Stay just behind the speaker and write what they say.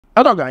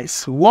Hello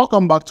guys,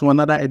 welcome back to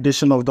another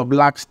edition of the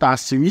Black Star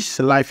series,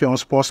 live here on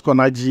Sports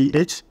Corner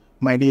GH.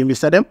 My name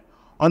is Edmund.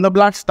 On the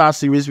Black Star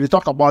series, we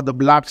talk about the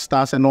Black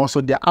Stars and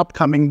also their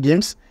upcoming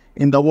games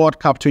in the World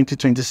Cup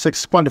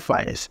 2026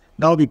 qualifiers.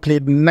 That will be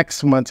played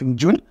next month in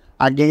June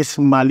against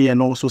Mali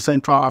and also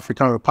Central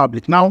African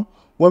Republic. Now,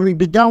 when we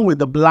began with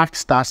the Black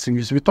Star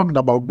series, we talked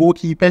about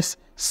goalkeepers,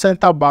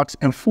 centre-backs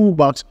and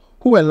full-backs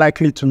who were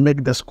likely to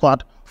make the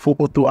squad for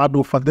Otto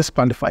Addo for this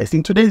qualifiers.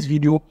 In today's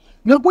video,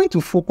 we are going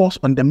to focus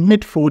on the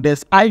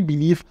midfielders I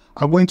believe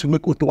are going to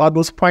make Otto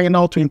Addo's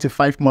final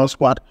 25-man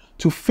squad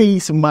to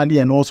face Mali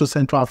and also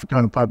Central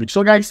African Republic.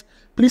 So guys,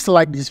 please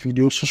like this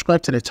video,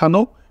 subscribe to the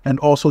channel, and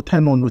also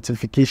turn on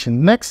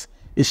notification. Next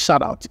is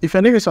shout out. If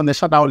your name is on the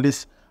shout out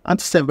list, I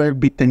want to say a very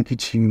big thank you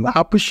to you. I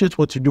appreciate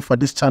what you do for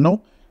this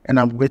channel and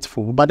I'm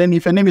grateful. But then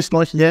if your name is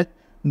not here,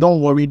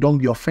 don't worry, don't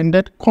be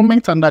offended.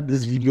 Comment under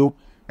this video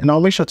and I'll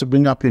make sure to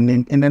bring up your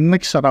name in the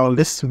next shout out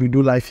list we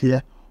do live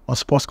here on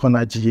Sports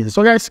Corner GH.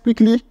 So guys,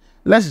 quickly,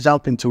 let's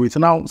jump into it.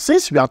 Now,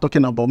 since we are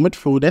talking about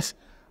midfielders,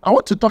 I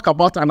want to talk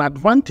about an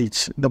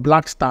advantage the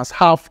Black Stars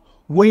have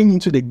going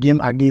into the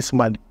game against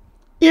Mali.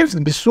 If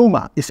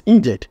Bissouma is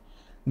injured,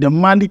 the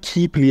Mali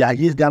key player,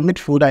 he is their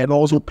midfielder and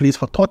also plays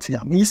for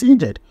Tottenham, he is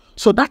injured.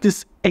 So that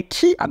is a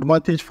key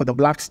advantage for the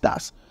Black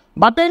Stars.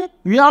 But then,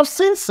 we have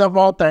seen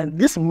several times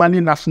this Mali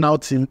national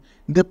team,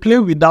 they play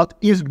without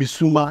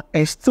Bissouma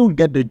and still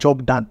get the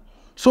job done.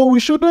 So we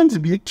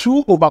shouldn't be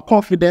too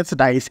overconfident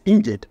that he's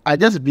injured. I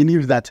just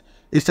believe that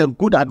it's a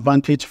good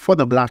advantage for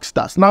the Black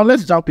Stars. Now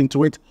let's jump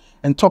into it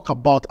and talk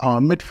about our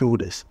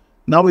midfielders.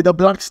 Now with the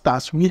Black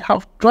Stars, we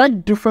have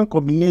tried different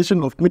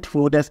combinations of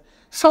midfielders.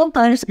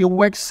 Sometimes it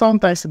works,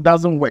 sometimes it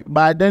doesn't work.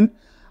 But then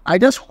I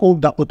just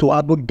hope that Otto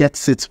Addo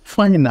gets it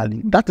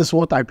finally. That is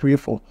what I pray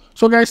for.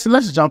 So guys,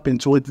 let's jump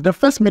into it. The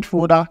first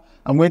midfielder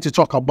I'm going to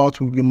talk about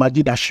will be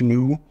majeed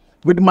ashimeru.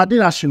 With majeed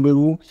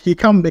ashimeru, he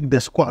can make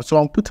the squad. So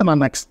I'm putting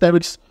an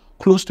asterisk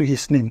close to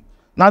his name.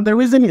 Now the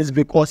reason is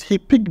because he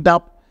picked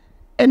up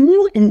a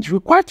new injury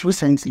quite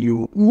recently.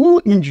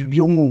 New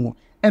injury,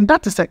 and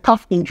that is a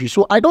calf injury.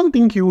 So I don't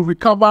think he will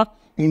recover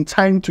in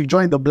time to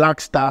join the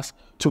Black Stars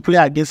to play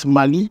against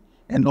Mali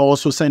and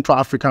also Central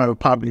African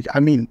Republic.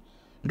 I mean,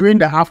 during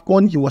the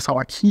AFCON, he was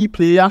our key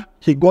player.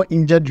 He got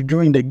injured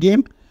during the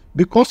game.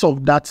 Because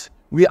of that,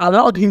 we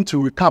allowed him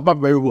to recover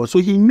very well. So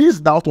he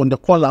missed out on the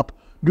call-up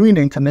during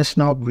the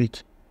international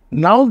break.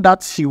 Now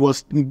that he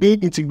was being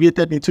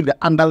integrated into the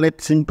Anderlecht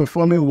team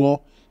performing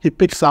well, he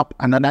picks up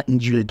another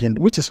injury again,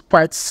 which is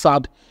quite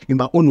sad in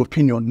my own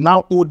opinion. Now,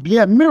 it would be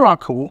a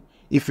miracle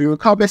if he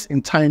recovers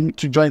in time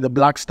to join the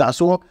Black Stars.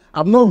 So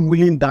I'm not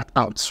ruling that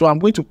out. So I'm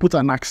going to put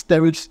an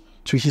asterisk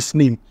to his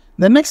name.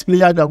 The next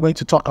player we are going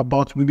to talk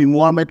about will be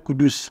Mohammed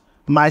Kudus,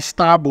 my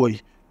star boy,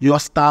 your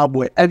star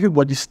boy,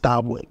 everybody's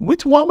star boy.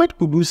 With Mohammed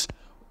Kudus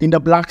in the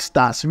Black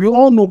Stars, we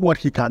all know what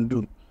he can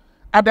do.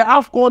 At the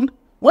AFCON,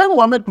 when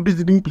Mohammed Kudus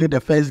didn't play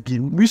the first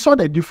game, we saw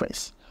the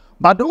difference.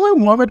 But when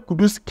Mohammed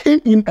Kudus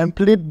came in and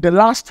played the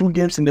last two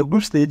games in the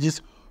group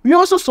stages, we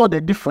also saw the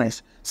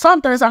difference.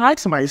 Sometimes I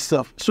ask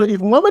myself, so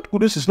if Mohammed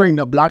Kudus is not in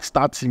the Black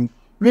Star team,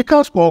 we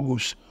can't score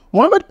goals.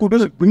 Mohammed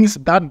Kudus brings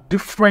that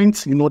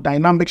different,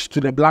 dynamics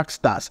to the Black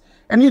Stars.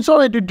 And he's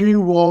already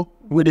doing well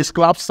with his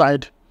club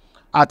side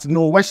at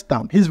West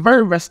Ham. He's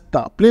very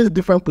versatile, plays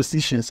different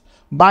positions.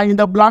 But in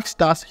the Black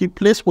Stars, he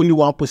plays only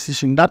one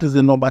position. That is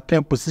the number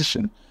 10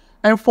 position.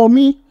 And for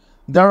me,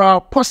 there are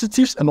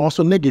positives and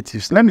also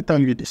negatives. Let me tell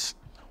you this.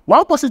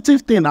 One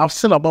positive thing I've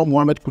seen about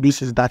Mohammed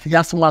Kudus is that he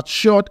has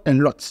matured a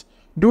lot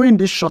during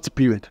this short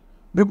period.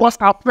 Because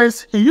at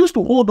first, he used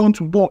to hold on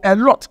to ball a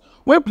lot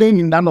when playing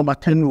in that number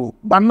 10 role.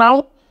 But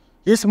now,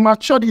 he's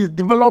matured, he's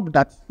developed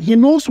that he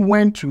knows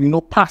when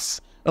to, pass.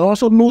 And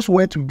also knows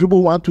when to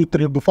dribble 1, 2,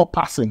 3 before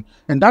passing.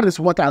 And that is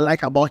what I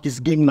like about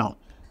his game now.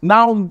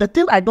 Now, the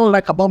thing I don't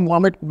like about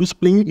Mohammed Kudus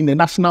playing in the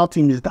national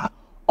team is that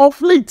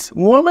of late,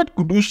 Mohammed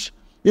Kudus,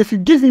 if you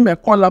give him a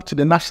call-up to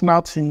the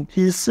national team,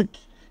 he is sick.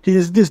 He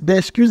is this. The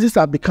excuses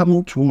are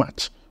becoming too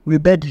much. We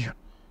beg you.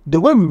 The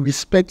way we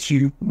respect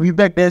you, we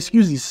beg the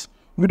excuses.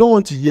 We don't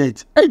want to hear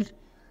it. Hey,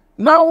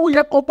 now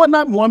your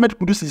opponent Mohammed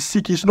Kudus is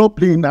sick. He's not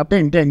playing that.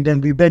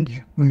 Then we beg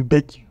you. We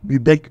beg you. We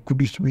beg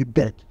Kudus. We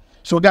beg.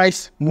 So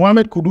guys,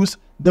 Mohammed Kudus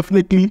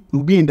definitely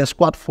will be in the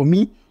squad for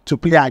me to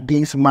play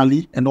against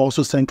Mali and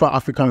also Central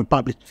African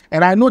Republic.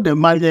 And I know the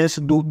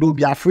Malians don't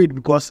be afraid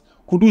because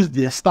Kudus is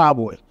their star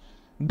boy.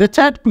 The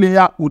third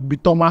player would be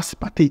Thomas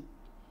Partey.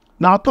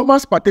 Now,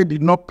 Thomas Partey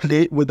did not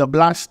play with the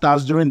Black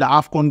Stars during the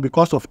AFCON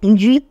because of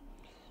injury.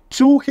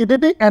 2, he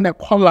didn't earn a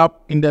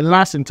call-up in the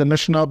last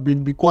international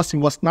bid because he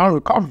was now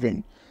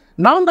recovering.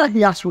 Now that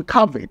he has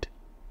recovered,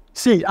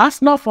 see,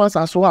 Arsenal fans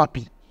are so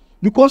happy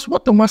because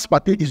what Thomas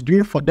Partey is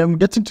doing for them,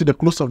 getting to the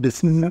close of the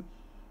season,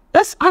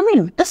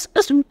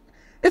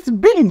 it's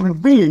being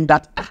revealing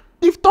that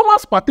if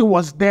Thomas Partey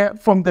was there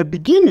from the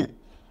beginning,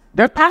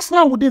 then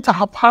Arsenal wouldn't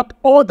have had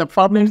all the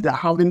problems they're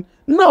having.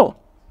 No.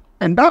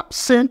 And that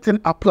same thing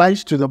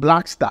applies to the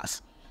Black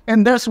Stars.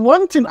 And there's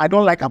one thing I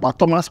don't like about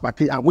Thomas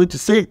Partey. I'm going to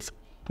say it.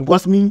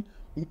 Because me,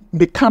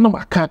 the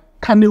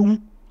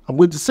I'm I'm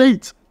going to say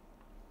it.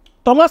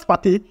 Thomas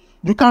Partey,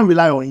 you can't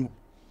rely on him.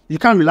 You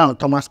can't rely on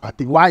Thomas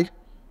Partey. Why?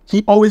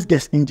 He always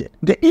gets injured.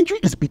 The injury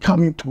is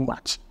becoming too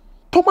much.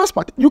 Thomas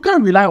Partey, you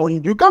can't rely on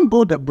him. You can't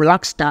build the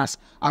Black Stars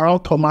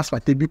around Thomas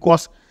Partey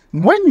because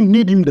when you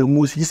need him the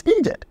most, he's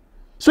injured.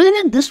 So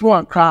even this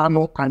one,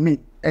 and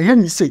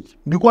then he said,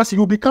 because he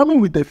will be coming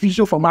with the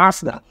physio from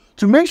Arsenal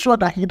to make sure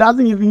that he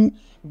doesn't even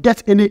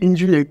get any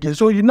injury again.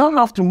 So you now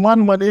have to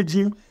manage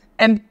him.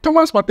 And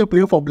Thomas Partey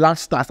playing for Black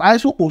Stars. I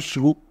saw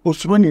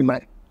owusu in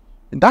mind.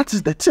 That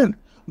is the thing.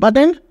 But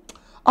then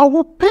I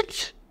will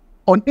pick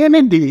on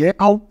any day.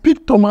 I'll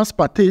pick Thomas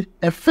Partey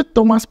and fit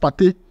Thomas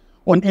Partey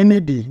on any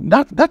day.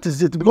 That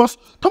is it. Because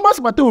Thomas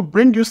Partey will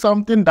bring you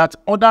something that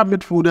other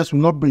midfielders will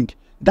not bring.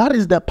 That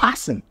is the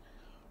passing.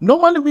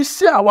 Normally we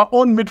see our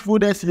own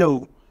midfielders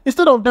here.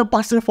 Instead of them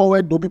passing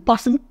forward, they'll be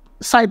passing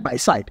side by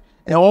side.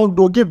 And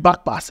they'll give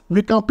back pass.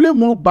 We can play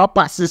more back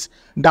passes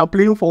than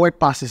playing forward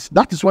passes.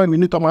 That is why we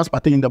need Thomas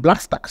Partey in the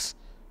Black Stars.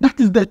 That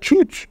is the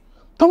truth.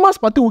 Thomas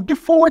Partey will give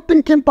forward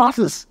thinking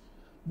passes.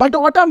 But the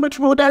other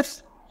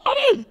midfielders,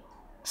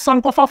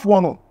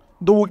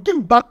 they will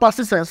give back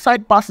passes and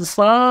side passes.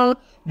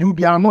 You'll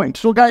be annoyed.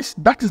 So guys,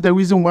 that is the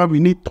reason why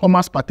we need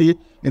Thomas Partey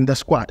in the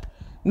squad.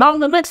 Now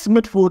the next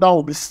midfielder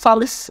will be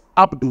Salis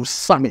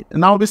Abdul-Samad.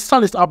 Now with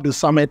Salis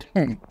Abdul-Samad,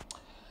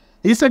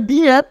 he's a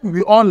DM.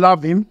 We all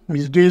love him.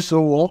 He's doing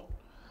so well.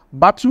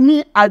 But to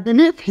me, I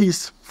believe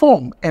his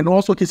form and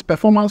also his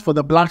performance for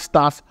the Black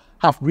Stars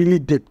have really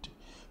dipped.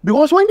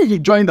 Because when he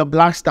joined the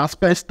Black Stars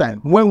first time,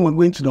 when we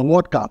went to the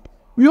World Cup,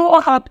 we all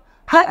had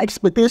high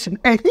expectation.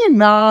 And he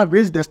now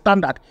raised the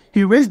standard.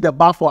 He raised the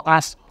bar for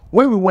us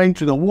when we went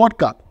to the World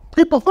Cup.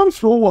 He performed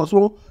so well.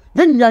 So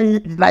then,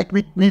 like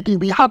we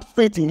had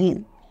faith in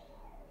him.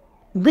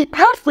 We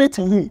had faith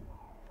in him.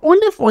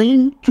 Only for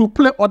him to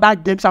play other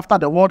games after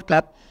the World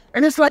Cup.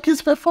 And it's like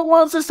his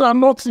performances are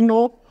not,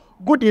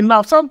 good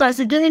enough. Sometimes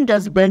he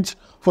gets benched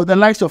for the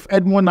likes of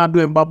Edmund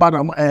and Baba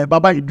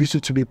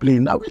Iddrissu to be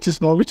playing now, which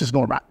is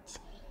not right.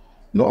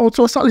 No,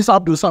 so Salis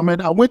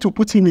Abdul-Samad, I'm going to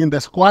put him in the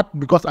squad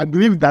because I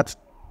believe that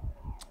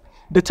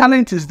the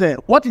talent is there.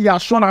 What he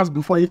has shown us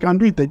before, he can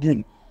do it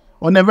again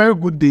on a very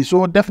good day.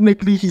 So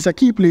definitely he's a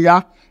key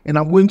player, and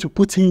I'm going to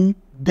put him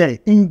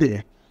in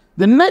there.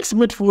 The next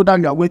midfielder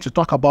we are going to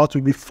talk about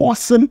will be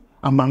Forson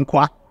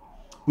Amankwah.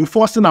 With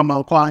Forson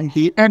Amankwah,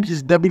 he earned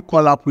his debut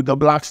call-up with the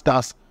Black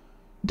Stars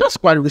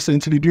just quite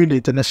recently during the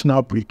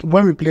international break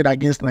when we played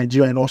against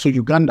Nigeria and also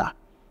Uganda.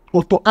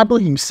 Otto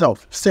Addo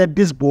himself said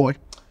this boy,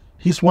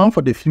 he's one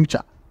for the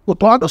future.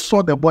 Otto Addo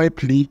saw the boy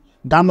play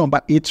that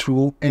number 8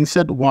 role and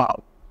said,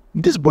 wow,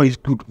 this boy is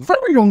good.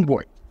 Very young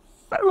boy.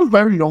 Very,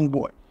 very young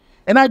boy.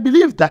 And I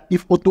believe that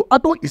if Otto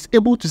Addo is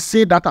able to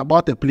say that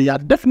about a player,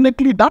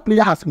 definitely that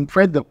player has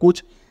impressed the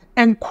coach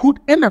and could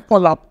end a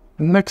call-up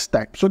next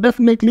time. So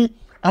definitely,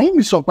 I won't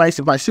be surprised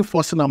if I see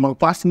Forson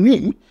Amankwah's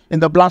name in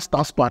the Black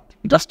Star spot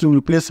just to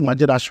replace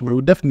majeed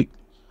ashimeru. Definitely,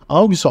 I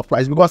won't be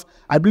surprised because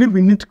I believe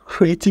we need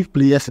creative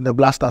players in the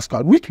Black Star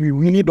squad, which we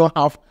really don't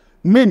have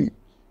many.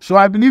 So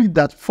I believe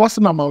that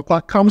Forson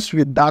Amankwah comes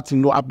with that,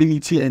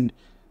 ability, and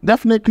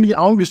definitely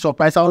I won't be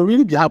surprised. I will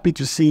really be happy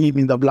to see him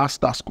in the Black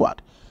Star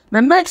squad.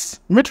 The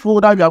next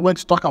midfielder we are going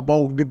to talk about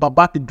will be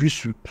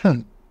iddrissu.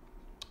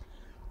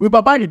 With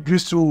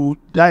iddrissu,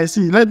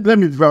 let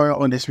me be very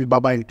honest with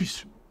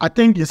iddrissu. I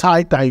think it's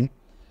high time,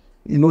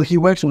 he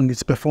works on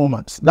his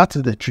performance. That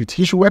is the truth.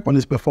 He should work on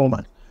his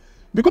performance.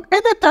 Because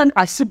anytime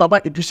I see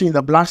iddrissu in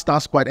the Black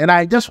Star squad, and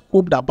I just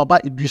hope that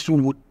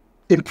iddrissu would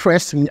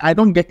impress me, I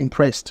don't get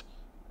impressed.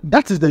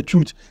 That is the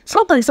truth.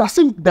 Sometimes I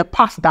see the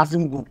pass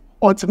doesn't go.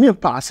 Or to me,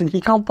 passing, he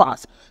can't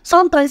pass.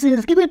 Sometimes he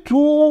is giving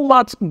too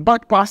much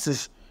back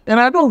passes. And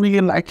I don't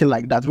really like it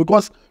like that.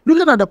 Because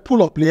looking at the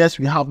pool of players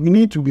we have, we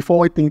need to be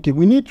forward thinking.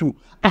 We need to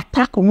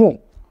attack more.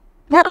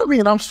 I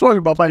mean, I'm sorry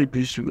about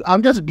iddrissu.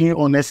 I'm just being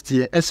honest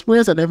here.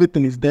 Experience and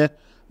everything is there.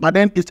 But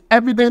then it's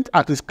evident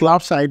at his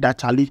club side that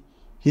Charlie,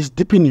 he's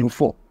dipping in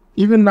form.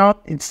 Even now,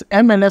 it's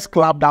MLS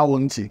club that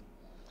wants him.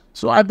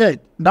 So I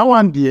bet that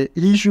one day,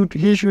 he should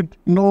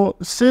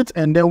sit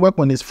and then work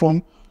on his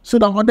form so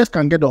that others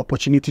can get the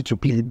opportunity to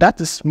play. That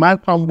is my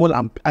humble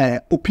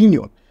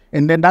opinion.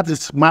 And then that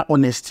is my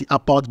honesty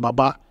about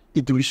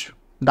iddrissu.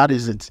 That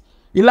is it.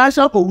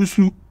 Elisha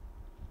Owusu.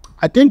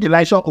 I think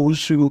Elisha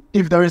Owusu,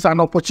 if there is an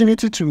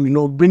opportunity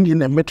to, bring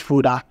in a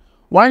midfielder,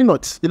 why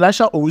not?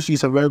 Elisha Owusu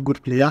is a very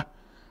good player.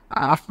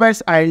 At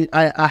first, I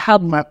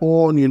had my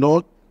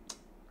own,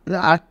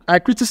 I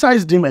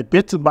criticized him a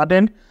bit, but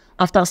then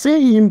after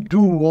seeing him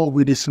do well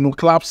with his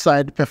club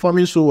side,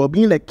 performing so well,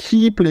 being a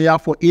key player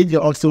for AJ,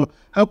 also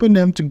helping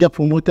them to get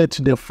promoted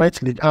to the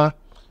French League,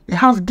 it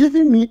has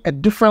given me a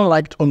different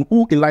light on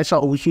who Elisha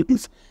Owusu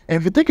is. And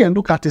if you take a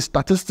look at his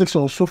statistics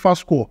on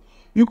SofaScore,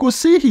 you could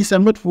see he's a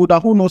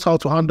midfielder who knows how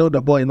to handle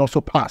the ball and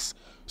also pass.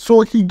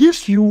 So he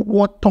gives you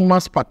what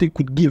Thomas Partey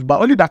could give,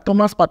 but only that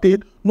Thomas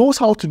Partey knows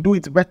how to do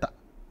it better.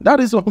 That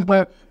is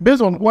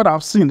based on what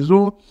I've seen.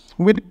 So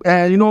with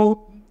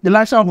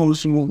Elisha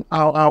Owusu,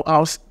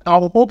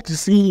 I'll hope to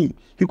see him.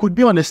 He could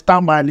be on the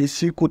standby list.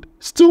 He could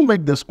still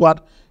make the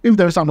squad if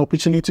there is an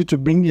opportunity to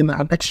bring in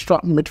an extra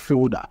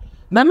midfielder.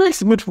 The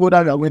next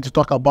midfielder we are going to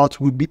talk about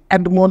will be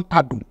Edmund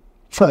Addo.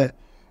 So,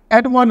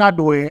 Edmund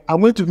Addo,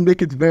 I'm going to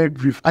make it very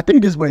brief. I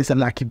think this boy is a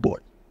lucky boy.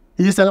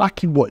 He is a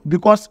lucky boy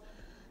because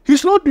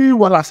he's not doing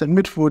well as a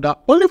midfielder,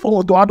 only for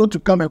Otto Addo to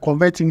come and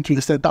convert him to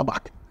a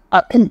centre-back.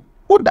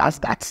 Who does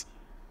that?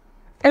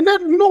 And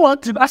then, you know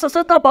what? As a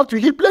centre-back,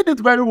 he played it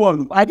very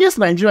well. Against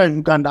Nigeria and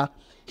Uganda,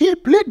 he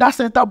played that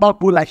centre-back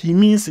role like he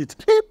means it.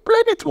 He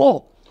played it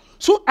well.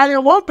 So I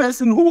am one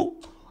person who,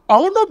 I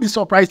will not be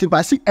surprised if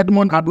I see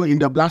Edmund Addo in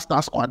the Black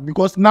Star squad,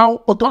 because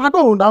now Otto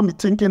Addo will now be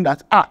thinking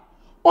that,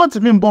 what's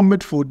him bomb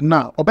midfield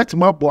now, or better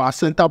my boy as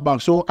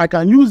centre-back, so I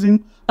can use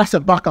him as a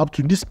backup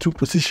to these two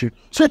positions.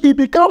 So he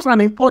becomes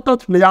an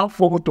important player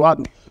for Otto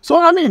Addo.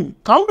 So I mean,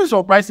 I won't be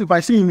surprised if I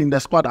see him in the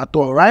squad at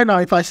all. Right now,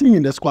 if I see him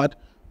in the squad,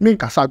 me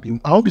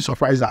Kasabi, I won't be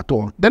surprised at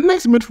all. The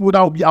next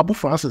midfielder will be Abu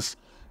Francis.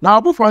 Now,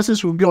 Abu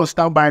Francis will be on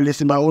standby list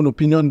in my own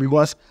opinion,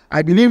 because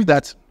I believe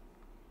that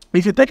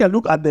if you take a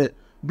look at the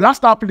Black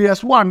Star players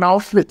who are now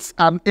fit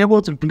and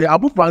able to play,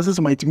 Abu Francis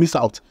might miss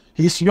out.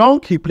 He's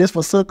young, he plays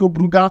for Cercle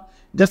Brugge,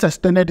 just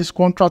extended his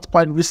contract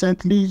quite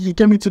recently. He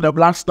came into the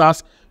Black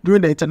Stars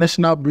during the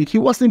international break. He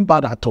wasn't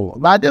bad at all.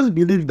 But I just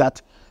believe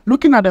that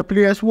looking at the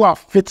players who are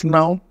fit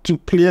now to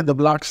play the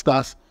Black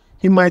Stars,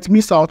 he might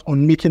miss out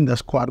on making the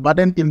squad. But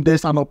then if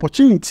there's an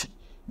opportunity,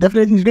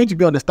 definitely he's going to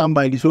be on the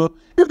standby list. So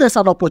if there's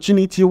an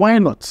opportunity, why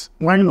not?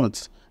 Why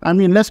not? I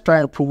mean, let's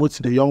try and promote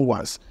the young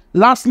ones.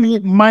 Lastly,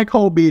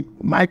 Michael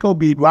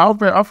Baidoo.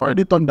 I've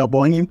already talked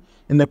about him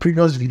in the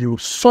previous video.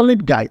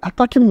 Solid guy,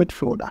 attacking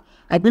midfielder.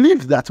 I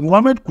believe that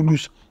Mohammed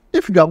Kudus,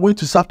 if you are going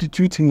to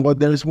substitute him, but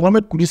there is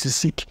Mohammed Kudus is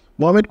sick,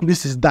 Mohammed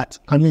Kudus is that.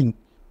 I mean,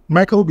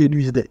 Michael Baidoo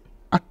is there.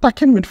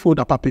 Attacking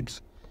midfielder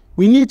puppets.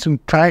 We need to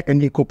try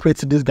and incorporate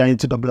this guy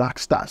into the Black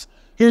Stars.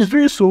 He's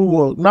doing so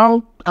well.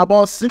 Now,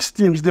 about 6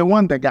 teams, they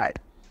want the guy.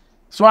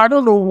 So I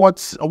don't know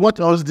what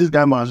else this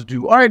guy must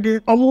do. Already,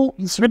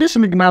 Swedish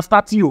League now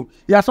starts you.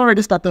 He has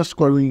already started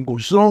scoring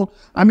goals. So,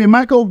 I mean,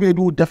 Michael Baidoo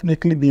will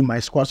definitely be in my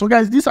squad. So,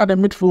 guys, these are the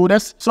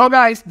midfielders.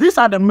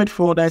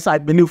 I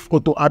believe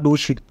Otto Addo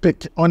should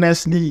pick.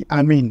 Honestly,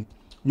 I mean,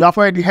 you have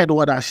already heard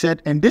what I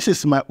said. And this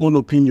is my own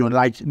opinion.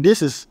 Like,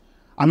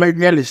 I'm a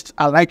realist.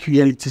 I like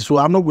reality. So,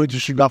 I'm not going to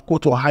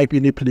sugarcoat or hype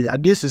any player.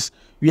 This is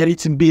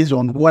reality based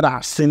on what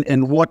I've seen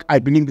and what I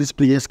believe these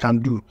players can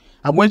do.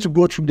 I'm going to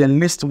go through the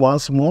list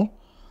once more.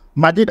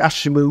 Majeed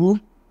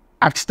ashimeru,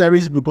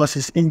 asterisk because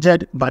he's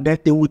injured, but then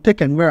it will take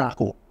a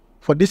miracle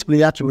for this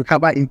player to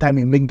recover in time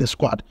and make the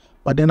squad.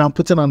 But then I'm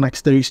putting an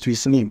asterisk to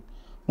his name.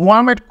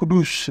 Mohammed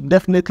Kudus,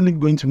 definitely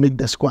going to make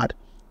the squad.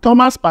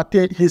 Thomas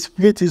Partey, he's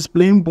fit, he's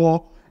playing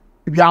ball.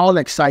 We are all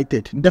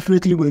excited.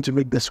 Definitely going to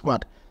make the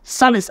squad.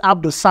 Salis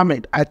Abdul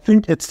Samad, I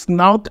think it's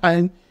now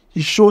time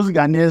he shows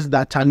Ghanaians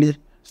that Charlie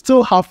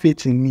still have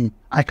faith in me.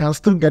 I can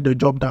still get the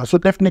job done. So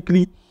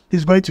definitely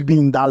he's going to be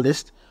in that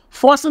list.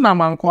 Forson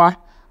amankwah,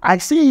 I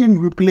see him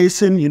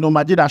replacing,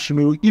 Majeed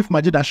ashimeru if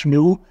Majeed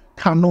ashimeru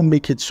cannot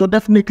make it. So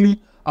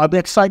definitely, I'll be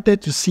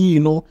excited to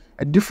see,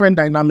 a different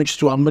dynamics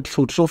to our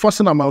midfield. So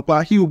forson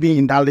amankwah, he will be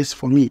in that list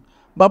for me.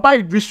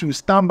 Iddrissu,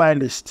 standby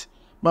list.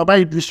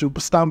 Iddrissu,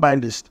 standby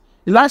list.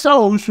 Elisha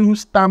owusu,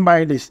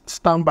 standby list.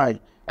 Standby.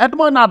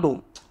 Edmund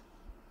Addo,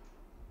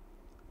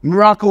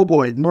 miracle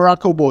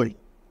boy.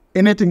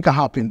 Anything can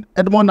happen.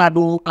 Edmund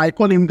Addo, I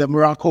call him the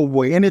miracle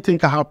boy. Anything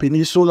can happen.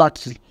 He's so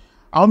lucky.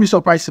 I won't be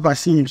surprised if I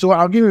see him. So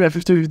I'll give him a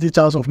 50-50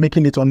 chance of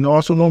making it, or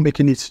also not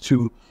making it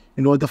to,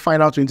 the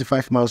final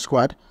 25-mile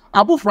squad.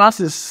 Abu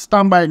Francis,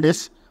 standby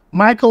list.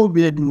 Michael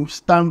Baidoo,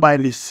 standby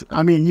list.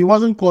 I mean, he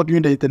wasn't called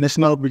during the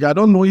international break. I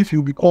don't know if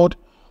he'll be called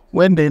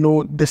when they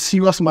know the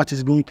serious match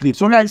is being played.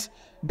 So guys,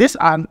 these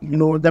are,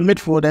 the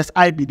midfielders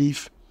I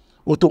believe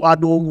Otto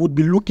Addo would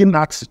be looking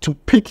at to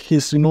pick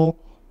his,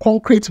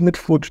 concrete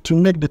midfield to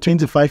make the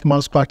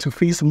 25-mile squad to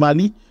face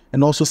Mali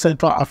and also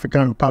Central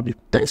African Republic.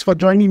 Thanks for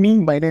joining me.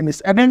 My name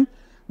is Edmund.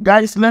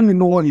 Guys, let me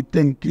know what you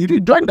think. If you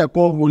join the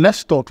convo,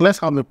 let's talk. Let's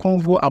have a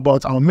convo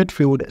about our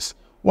midfielders.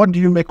 What do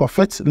you make of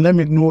it? Let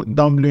me know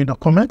down below in the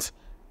comments.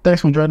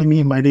 Thanks for joining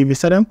me. My name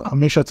is Edmund. I'll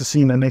make sure to see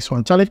you in the next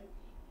one. Charlie,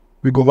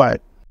 we go bye.